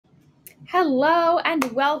Hello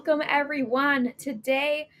and welcome everyone.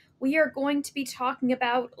 Today we are going to be talking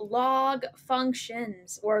about log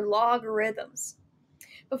functions or logarithms.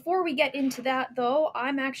 Before we get into that though,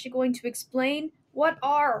 I'm actually going to explain what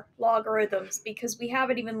are logarithms because we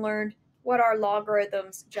haven't even learned what are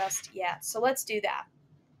logarithms just yet. So let's do that.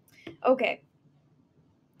 Okay,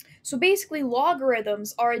 so basically,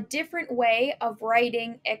 logarithms are a different way of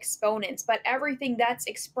writing exponents, but everything that's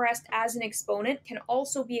expressed as an exponent can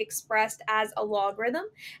also be expressed as a logarithm,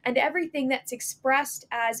 and everything that's expressed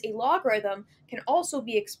as a logarithm can also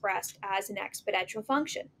be expressed as an exponential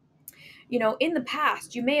function. In the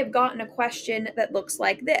past, you may have gotten a question that looks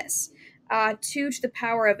like this. 2 to the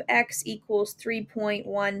power of x equals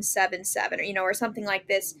 3.177, or something like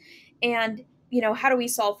this. And, how do we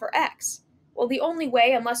solve for x? Well, the only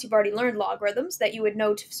way, unless you've already learned logarithms, that you would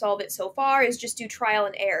know to solve it so far is just do trial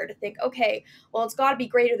and error to think, okay, well, it's got to be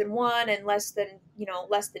greater than 1 and less than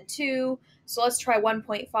 2. So let's try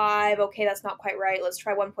 1.5. Okay, that's not quite right. Let's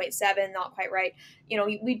try 1.7, not quite right.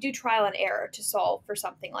 We do trial and error to solve for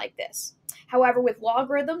something like this. However, with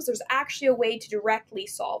logarithms, there's actually a way to directly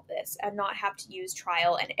solve this and not have to use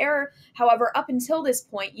trial and error. However, up until this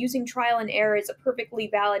point, using trial and error is a perfectly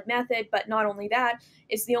valid method, but not only that,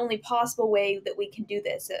 it's the only possible way that we can do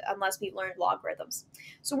this unless we've learned logarithms.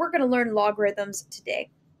 So we're going to learn logarithms today.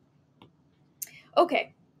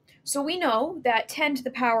 Okay, so we know that 10 to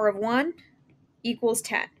the power of 1 equals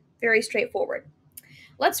 10. Very straightforward.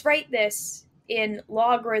 Let's write this in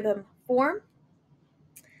logarithm form.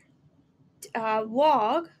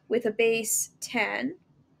 Log with a base 10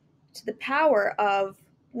 to the power of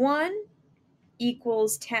 1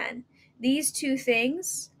 equals 10. These two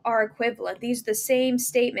things are equivalent. These are the same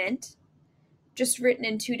statement, just written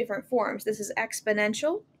in two different forms. This is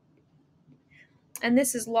exponential, and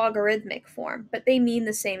this is logarithmic form, but they mean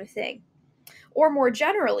the same thing. Or more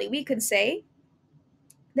generally, we could say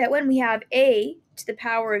that when we have a to the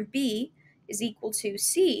power of b is equal to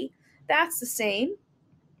c, that's the same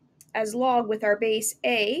as log with our base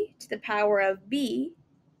a to the power of b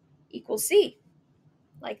equals c,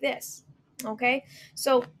 like this. Okay,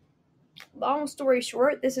 so long story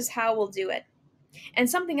short, this is how we'll do it. And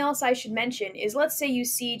something else I should mention is, let's say you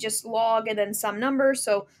see just log and then some number,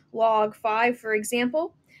 so log 5, for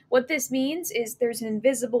example. What this means is there's an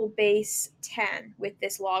invisible base 10 with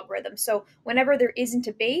this logarithm. So whenever there isn't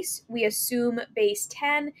a base, we assume base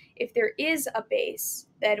 10. If there is a base,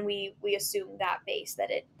 then we assume that base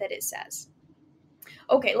that it says.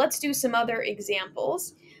 Okay, let's do some other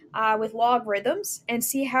examples with logarithms and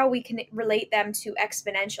see how we can relate them to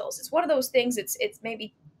exponentials. It's one of those things, it's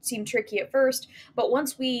maybe seem tricky at first, but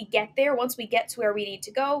once we get there, once we get to where we need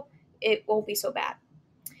to go, it won't be so bad.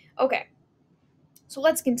 Okay, so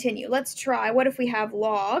let's continue. Let's try, what if we have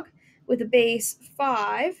log with a base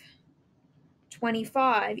 5,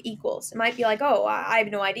 25 equals. It might be like, oh, I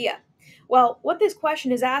have no idea. Well, what this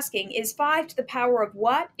question is asking is 5 to the power of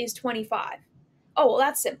what is 25? Oh, well,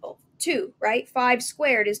 that's simple. 2, right? 5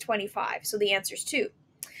 squared is 25, so the answer is 2.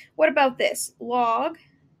 What about this? Log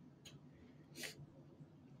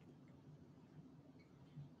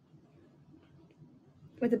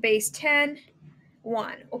with a base 10,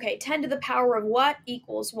 1. Okay, 10 to the power of what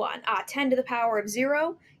equals 1? 10 to the power of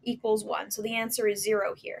 0 equals 1, so the answer is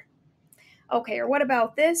 0 here. Okay, or what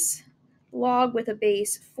about this? Log with a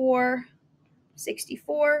base 4,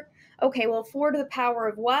 64. Okay, well, 4 to the power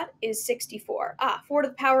of what is 64? 4 to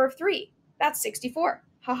the power of 3. That's 64.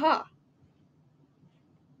 Haha.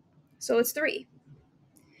 So it's 3.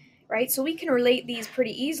 Right? So we can relate these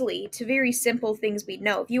pretty easily to very simple things we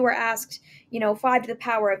know. If you were asked, 5 to the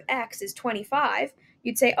power of x is 25,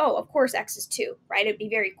 you'd say, oh, of course x is 2, right? It'd be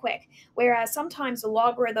very quick. Whereas sometimes the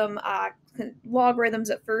logarithms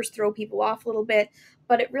at first throw people off a little bit,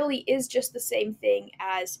 but it really is just the same thing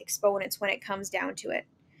as exponents when it comes down to it,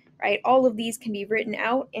 right? All of these can be written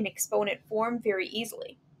out in exponent form very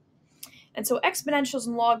easily. And so exponentials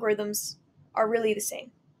and logarithms are really the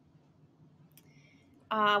same.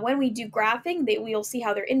 When we do graphing, we'll see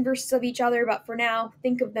how they're inverses of each other, but for now,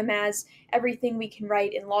 think of them as everything we can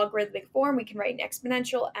write in logarithmic form, we can write in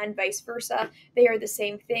exponential, and vice versa. They are the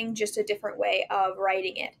same thing, just a different way of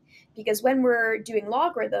writing it. Because when we're doing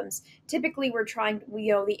logarithms, typically we're trying,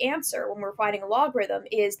 the answer when we're finding a logarithm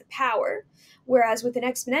is the power, whereas with an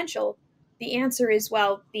exponential, the answer is,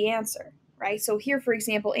 well, the answer, right? So here, for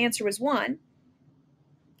example, answer was 1,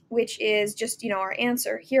 which is just, our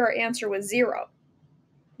answer. Here our answer was 0,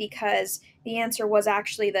 because the answer was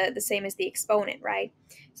actually the same as the exponent, right?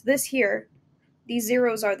 So this here, these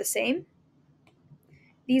zeros are the same,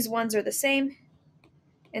 these ones are the same,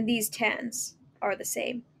 and these tens are the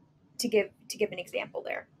same, to give an example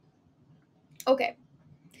there. Okay,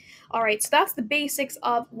 all right, so that's the basics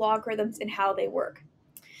of logarithms and how they work.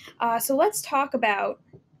 So let's talk about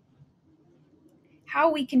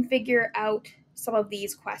how we can figure out some of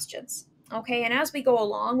these questions. Okay, and as we go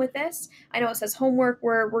along with this, I know it says homework,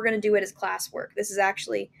 we're going to do it as classwork. This is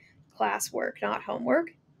actually classwork, not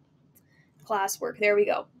homework. Classwork, there we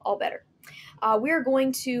go, all better. We're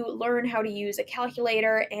going to learn how to use a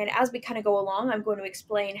calculator, and as we kind of go along, I'm going to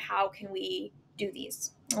explain how can we do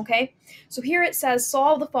these. Okay, so here it says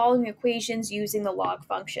solve the following equations using the log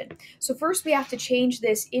function. So first we have to change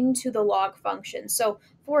this into the log function. So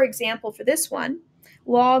for example, for this one,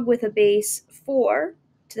 log with a base 4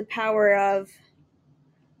 to the power of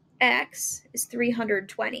x is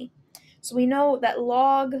 320. So we know that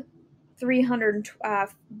log 300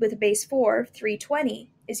 with a base 4,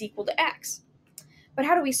 320 is equal to x. But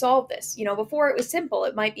how do we solve this? Before it was simple.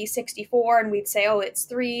 It might be 64 and we'd say, oh, it's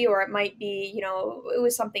 3, or it might be, it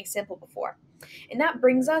was something simple before. And that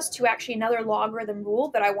brings us to actually another logarithm rule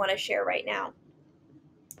that I want to share right now.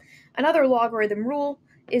 Another logarithm rule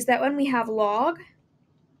is that when we have log,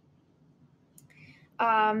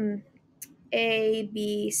 a,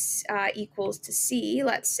 b equals to c,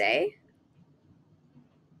 let's say,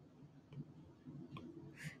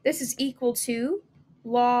 this is equal to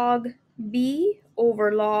log b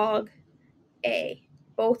over log a,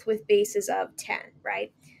 both with bases of 10,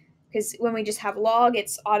 right? Because when we just have log,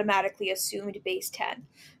 it's automatically assumed base 10.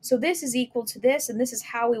 So this is equal to this, and this is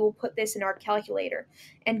how we will put this in our calculator.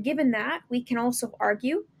 And given that, we can also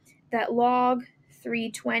argue that log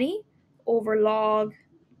 320 over log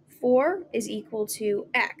 4 is equal to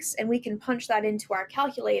x, and we can punch that into our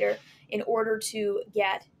calculator in order to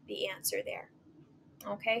get the answer there.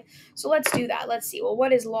 Okay, so let's do that. Let's see, well,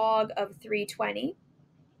 what is log of 320?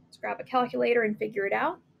 Let's grab a calculator and figure it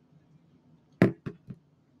out.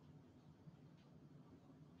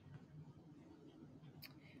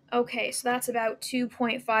 Okay, so that's about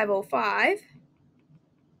 2.505.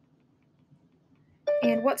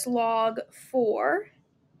 And what's log 4?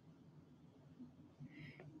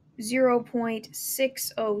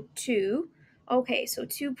 0.602. Okay, so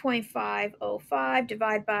 2.505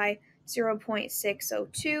 divided by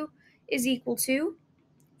 0.602 is equal to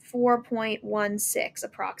 4.16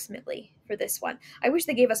 approximately for this one. I wish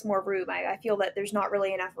they gave us more room. I feel that there's not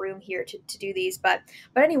really enough room here to do these, but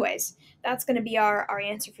anyways, that's going to be our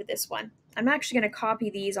answer for this one. I'm actually going to copy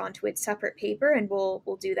these onto a separate paper and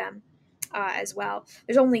we'll do them as well.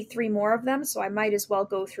 There's only 3 more of them, so I might as well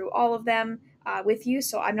go through all of them with you,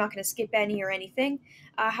 so I'm not going to skip any or anything.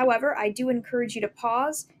 However, I do encourage you to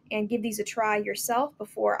pause and give these a try yourself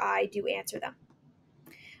before I do answer them.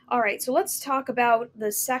 All right, so let's talk about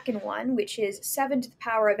the second one, which is 7 to the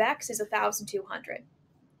power of x is 1,200.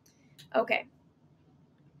 Okay.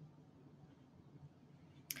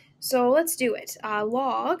 So let's do it.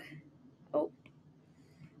 Log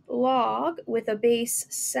with a base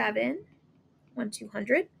 7,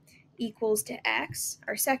 1,200, equals to x.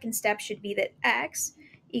 Our second step should be that x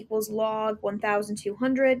equals log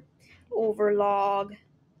 1,200 over log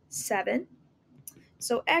 7.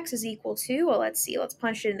 So x is equal to, well, let's see, let's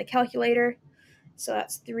punch it in the calculator. So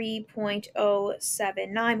that's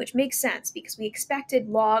 3.079, which makes sense because we expected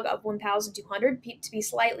log of 1,200 to be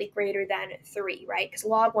slightly greater than 3, right? Because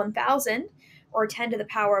log 1,000, or 10 to the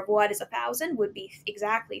power of what is 1,000, would be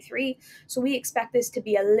exactly 3. So we expect this to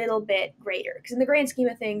be a little bit greater. Because in the grand scheme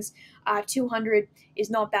of things, 200 is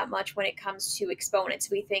not that much when it comes to exponents.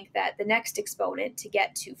 We think that the next exponent to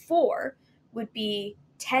get to 4 would be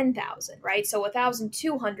 10,000, right? So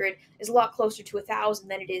 1,200 is a lot closer to 1,000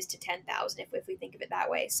 than it is to 10,000 if we think of it that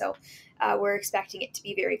way. So we're expecting it to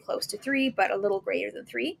be very close to 3, but a little greater than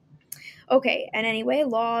 3. Okay, and anyway,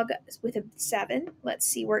 log with a 7, let's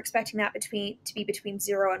see, we're expecting that to be between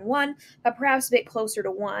 0 and 1, but perhaps a bit closer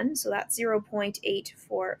to 1, so that's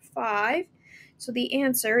 0.845. So the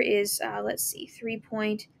answer is, let's see,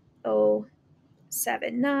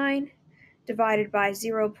 3.079 divided by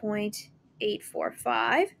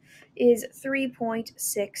 0.845 is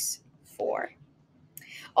 3.64.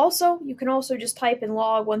 Also, you can also just type in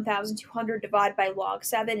log 1,200 divided by log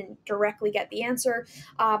 7 and directly get the answer.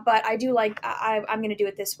 But I do like, I'm going to do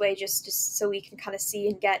it this way just so we can kind of see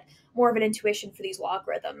and get more of an intuition for these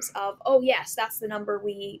logarithms of, oh yes, that's the number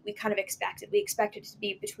we kind of expected. We expected it to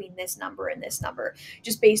be between this number and this number,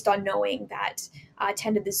 just based on knowing that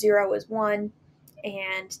 10 to the 0 is 1,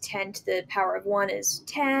 and 10 to the power of 1 is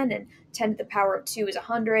 10, and 10 to the power of 2 is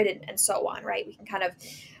 100, and so on, right? We can kind of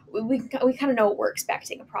know what we're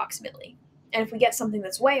expecting approximately. And if we get something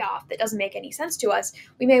that's way off that doesn't make any sense to us,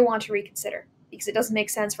 we may want to reconsider. because it doesn't make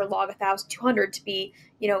sense for log 1,200 to be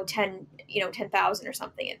 10,000 or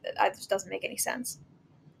something. It just doesn't make any sense.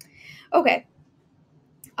 Okay,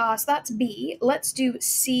 so that's B. Let's do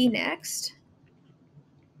C next.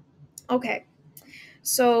 Okay,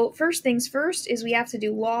 so first things first is we have to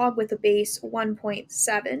do log with a base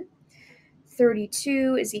 1.7.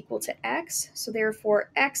 32 is equal to x, so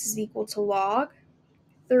therefore x is equal to log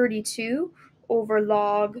 32 over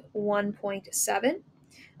log 1.7.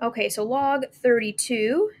 Okay, so log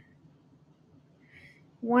 32,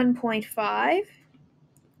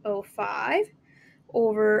 1.505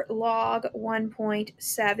 over log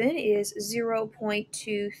 1.7 is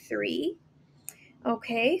 0.23.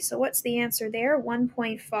 Okay, so what's the answer there?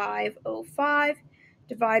 1.505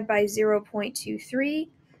 divided by 0.23,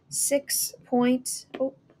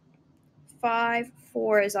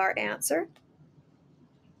 6.54 is our answer.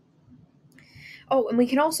 Oh, and we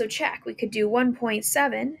can also check. We could do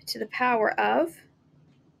 1.7 to the power of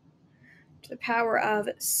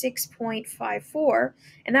 6.54,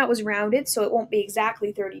 and that was rounded, so it won't be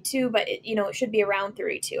exactly 32, but it should be around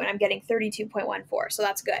 32, and I'm getting 32.14, so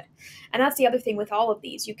that's good. And that's the other thing with all of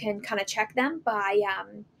these. You can kind of check them by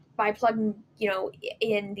plugging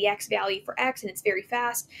in the x value for x, and it's very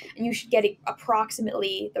fast, and you should get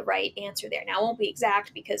approximately the right answer there. Now it won't be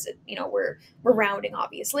exact because we're rounding,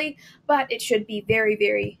 obviously, but it should be very,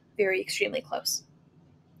 very, very extremely close.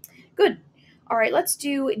 Good. All right, let's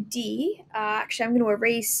do D. Actually, I'm going to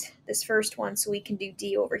erase this first one so we can do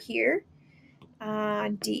D over here.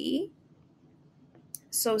 D.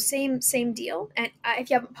 So same deal. And if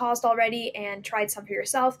you haven't paused already and tried some for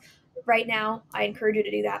yourself, right now, I encourage you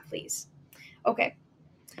to do that, please. Okay,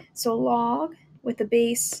 so log with the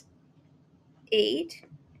base 8,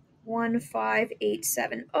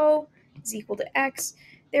 15870 is equal to x.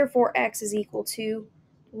 Therefore, x is equal to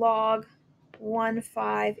log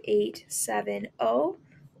 15870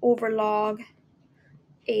 over log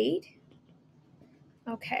 8.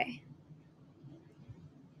 Okay.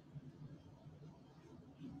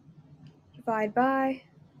 Divide by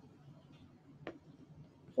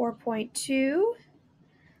 4.2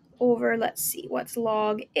 over, let's see, what's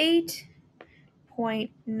log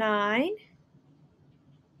 8.9.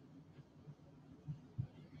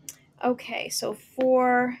 Okay, so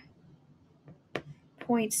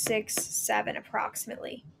 4.67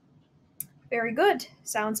 approximately. Very good.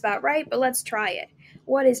 Sounds about right, but let's try it.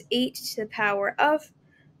 What is 8 to the power of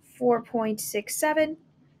 4.67?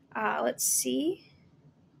 Let's see.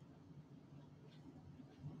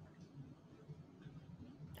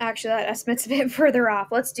 Actually, that estimate's a bit further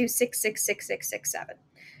off. Let's do 6.666667.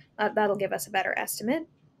 That'll give us a better estimate.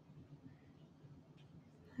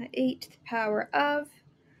 8 to the power of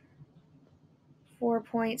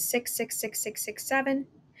 4.666667.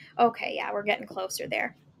 Okay, yeah, we're getting closer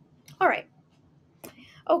there. All right.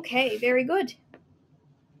 Okay, very good.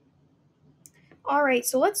 All right,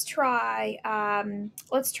 so let's try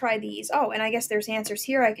these. Oh, and I guess there's answers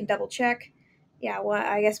here. I can double check. Yeah, well,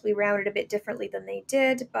 I guess we rounded a bit differently than they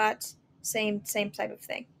did, but same type of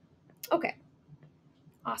thing. Okay,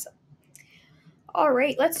 awesome. All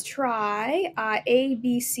right, let's try A,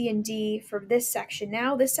 B, C, and D for this section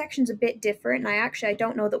now. This section's a bit different, and I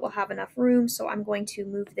don't know that we'll have enough room, so I'm going to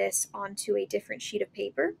move this onto a different sheet of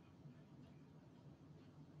paper.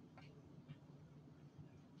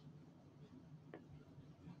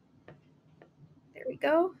 There we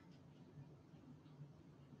go.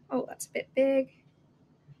 Oh, that's a bit big.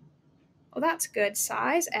 Oh, that's good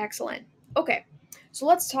size. Excellent. Okay, so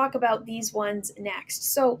let's talk about these ones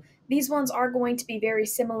next. So these ones are going to be very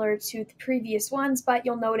similar to the previous ones, but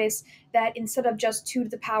you'll notice that instead of just 2 to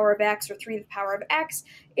the power of x or 3 to the power of x,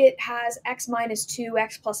 it has x minus 2,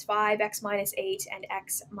 x plus 5, x minus 8, and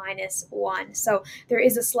x minus 1. So there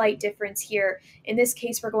is a slight difference here. In this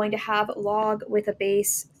case, we're going to have log with a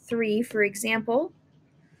base 3, for example,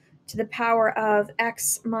 to the power of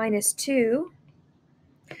x minus 2,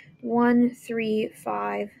 1, 3,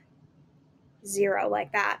 5, 0,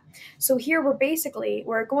 like that. So here we're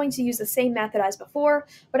going to use the same method as before,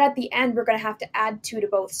 but at the end we're going to have to add 2 to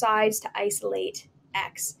both sides to isolate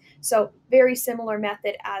x. So very similar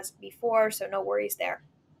method as before, so no worries there.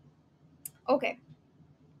 Okay.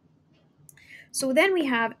 So then we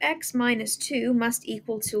have x minus 2 must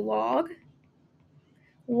equal to log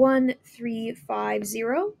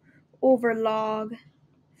 1350 over log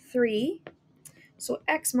 3. So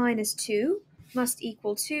x minus 2 must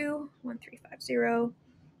equal to 1350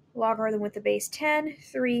 logarithm with the base 10,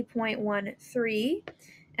 3.13,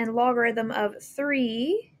 and logarithm of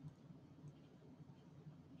 3,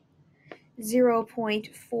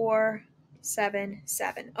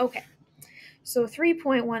 0.477. Okay, so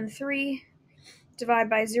 3.13 divided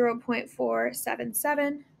by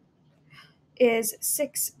 0.477 is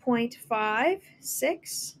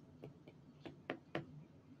 6.56.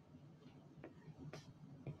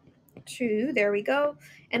 2, there we go.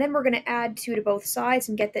 And then we're going to add 2 to both sides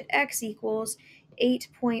and get that x equals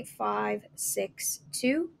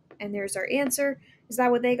 8.562. And there's our answer. Is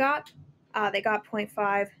that what they got? They got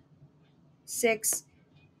 0.56.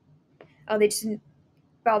 Oh, they just didn't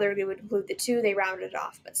bother to include the 2. They rounded it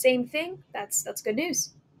off. But same thing. That's good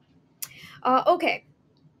news. Okay.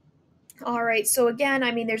 All right, so again,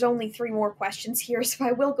 I mean, there's only 3 more questions here, so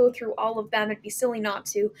I will go through all of them. It'd be silly not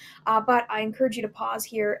to, but I encourage you to pause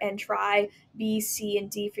here and try B, C,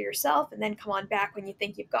 and D for yourself, and then come on back when you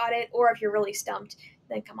think you've got it, or if you're really stumped,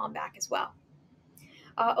 then come on back as well.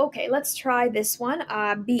 Okay, let's try this one,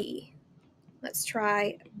 B. Let's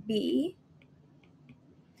try B.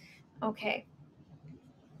 Okay,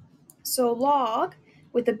 so log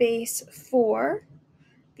with the base 4,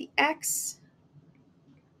 the x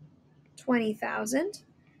 20,000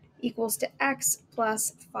 equals to x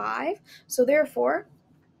plus 5. So therefore,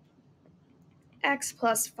 x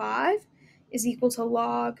plus 5 is equal to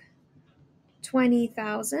log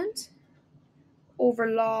 20,000 over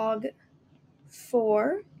log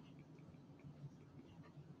 4.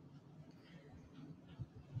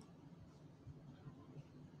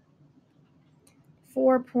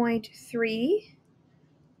 .3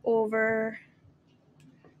 over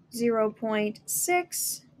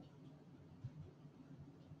 0.6 .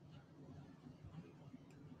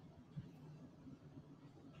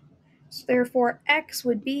 So therefore, x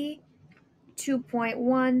would be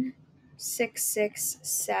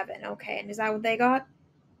 2.1667. Okay, and is that what they got?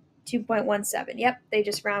 2.17. Yep, they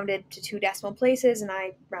just rounded to 2 decimal places, and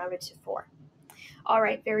I rounded to 4. All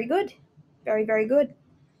right, very good. Very, very good.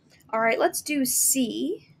 All right, let's do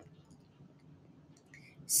C.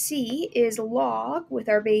 C is log with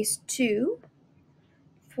our base 2,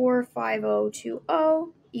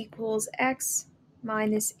 45020 equals x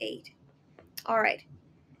minus 8. All right,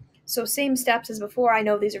 so same steps as before. I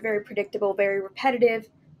know these are very predictable, very repetitive,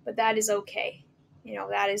 but that is okay. You know,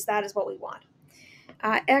 that is what we want.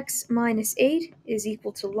 X minus 8 is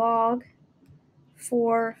equal to log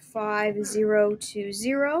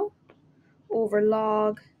 45020 over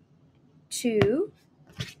log 2.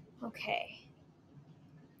 Okay.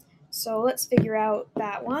 So let's figure out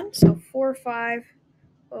that one. So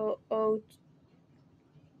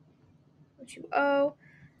 45020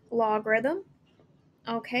 logarithm.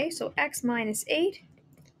 Okay, so x minus 8,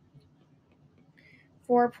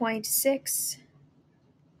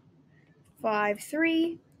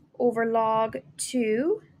 4.653 over log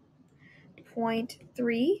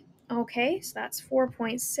 2.3. Okay, so that's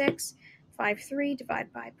 4.653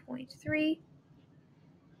 divided by 0.3.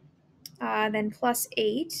 Then plus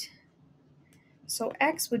 8. So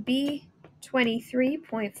x would be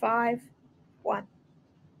 23.51.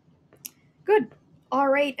 Good. All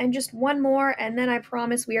right, and just one more, and then I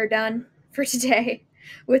promise we are done for today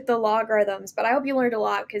with the logarithms. But I hope you learned a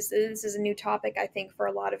lot because this is a new topic, I think, for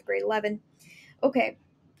a lot of grade 11. Okay,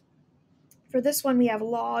 for this one, we have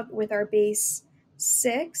log with our base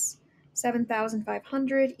 6,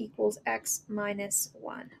 7,500 equals x minus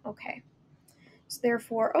 1. Okay, so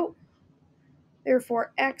therefore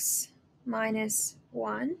x minus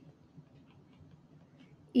 1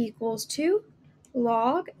 equals to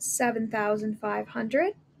log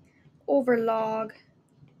 7,500 over log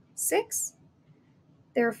 6.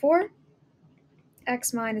 Therefore,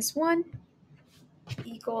 x minus 1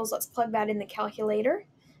 equals, let's plug that in the calculator,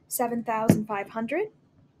 7,500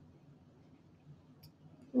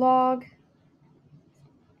 log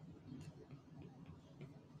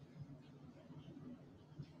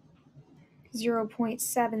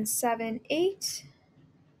 0.778 .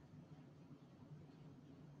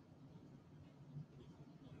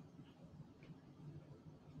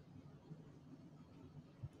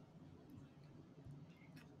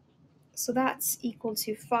 So that's equal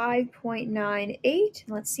to 5.98.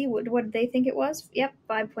 Let's see, what did they think it was? Yep,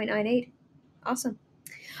 5.98. Awesome.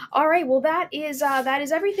 All right, well that is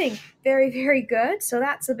everything. Very, very good. So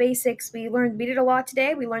that's the basics. We did a lot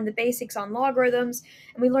today. We learned the basics on logarithms,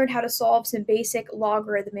 and we learned how to solve some basic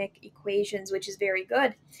logarithmic equations, which is very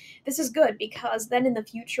good. This is good because then in the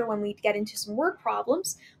future, when we get into some word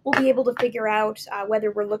problems, we'll be able to figure out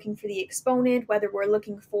whether we're looking for the exponent, whether we're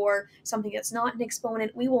looking for something that's not an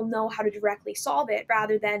exponent. We will know how to directly solve it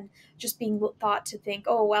rather than just being thought to think,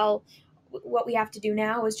 oh, well, what we have to do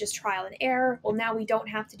now is just trial and error. Well, now we don't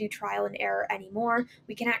have to do trial and error anymore.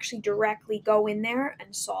 We can actually directly go in there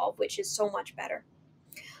and solve, which is so much better.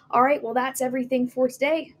 All right, well, that's everything for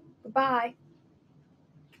today. Goodbye.